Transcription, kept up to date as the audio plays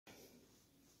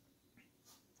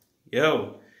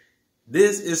Yo,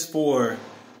 this is for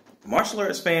martial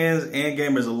arts fans and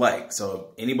gamers alike.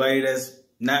 So anybody that's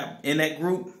not in that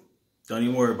group, don't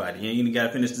even worry about it. You ain't even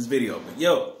gotta finish this video. But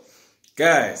yo,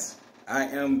 guys, I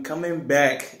am coming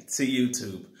back to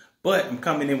YouTube, but I'm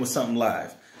coming in with something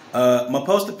live. I'm gonna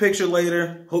post a picture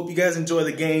later. Hope you guys enjoy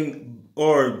the game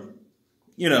or,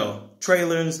 you know,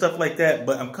 trailer and stuff like that.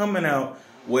 But I'm coming out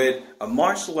with a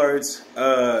martial arts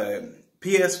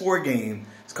PS4 game.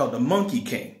 It's called The Monkey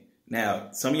King. Now,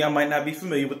 some of y'all might not be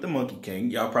familiar with The Monkey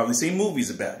King. Y'all probably seen movies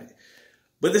about it.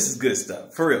 But this is good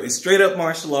stuff, for real. It's straight up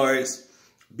martial arts.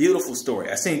 Beautiful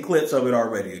story. I've seen clips of it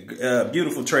already.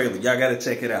 Beautiful trailer. Y'all got to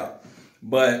check it out.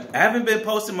 But I haven't been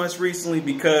posting much recently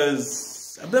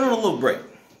because I've been on a little break.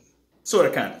 Sort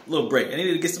of, kind of. A little break. I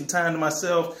needed to get some time to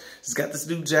myself. Just got this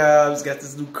new job. Just got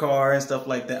this new car and stuff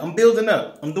like that. I'm building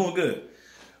up. I'm doing good.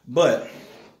 But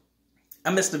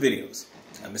I miss the videos.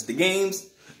 I miss the games.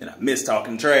 And I miss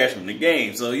talking trash from the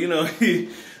game. So, you know,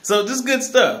 so just good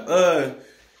stuff.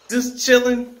 Just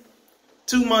chilling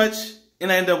too much.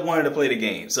 And I ended up wanting to play the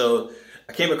game. So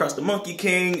I came across The Monkey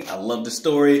King. I love the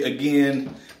story.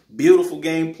 Again, beautiful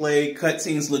gameplay.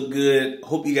 Cutscenes look good.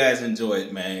 Hope you guys enjoy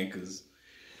it, man. Because,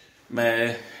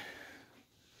 man.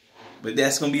 But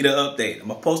that's going to be the update. I'm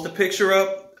going to post a picture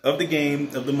up of the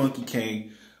game of The Monkey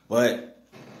King. But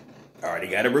I already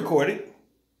got it recorded.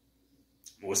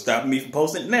 What's stopping me from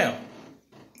posting it now?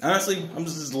 Honestly, I'm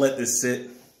just let this sit.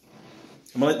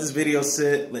 I'm gonna let this video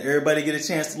sit, let everybody get a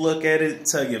chance to look at it,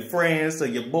 tell your friends, tell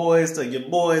your boys,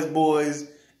 boys,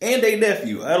 and their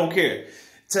nephew. I don't care.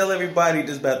 Tell everybody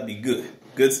this is about to be good.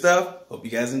 Good stuff. Hope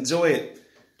you guys enjoy it.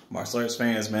 Martial arts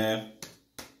fans, man.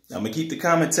 I'm gonna keep the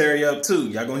commentary up too.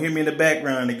 Y'all gonna hear me in the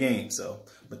background of the game, so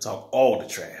I'm gonna talk all the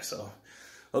trash. So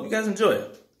hope you guys enjoy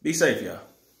it. Be safe, y'all.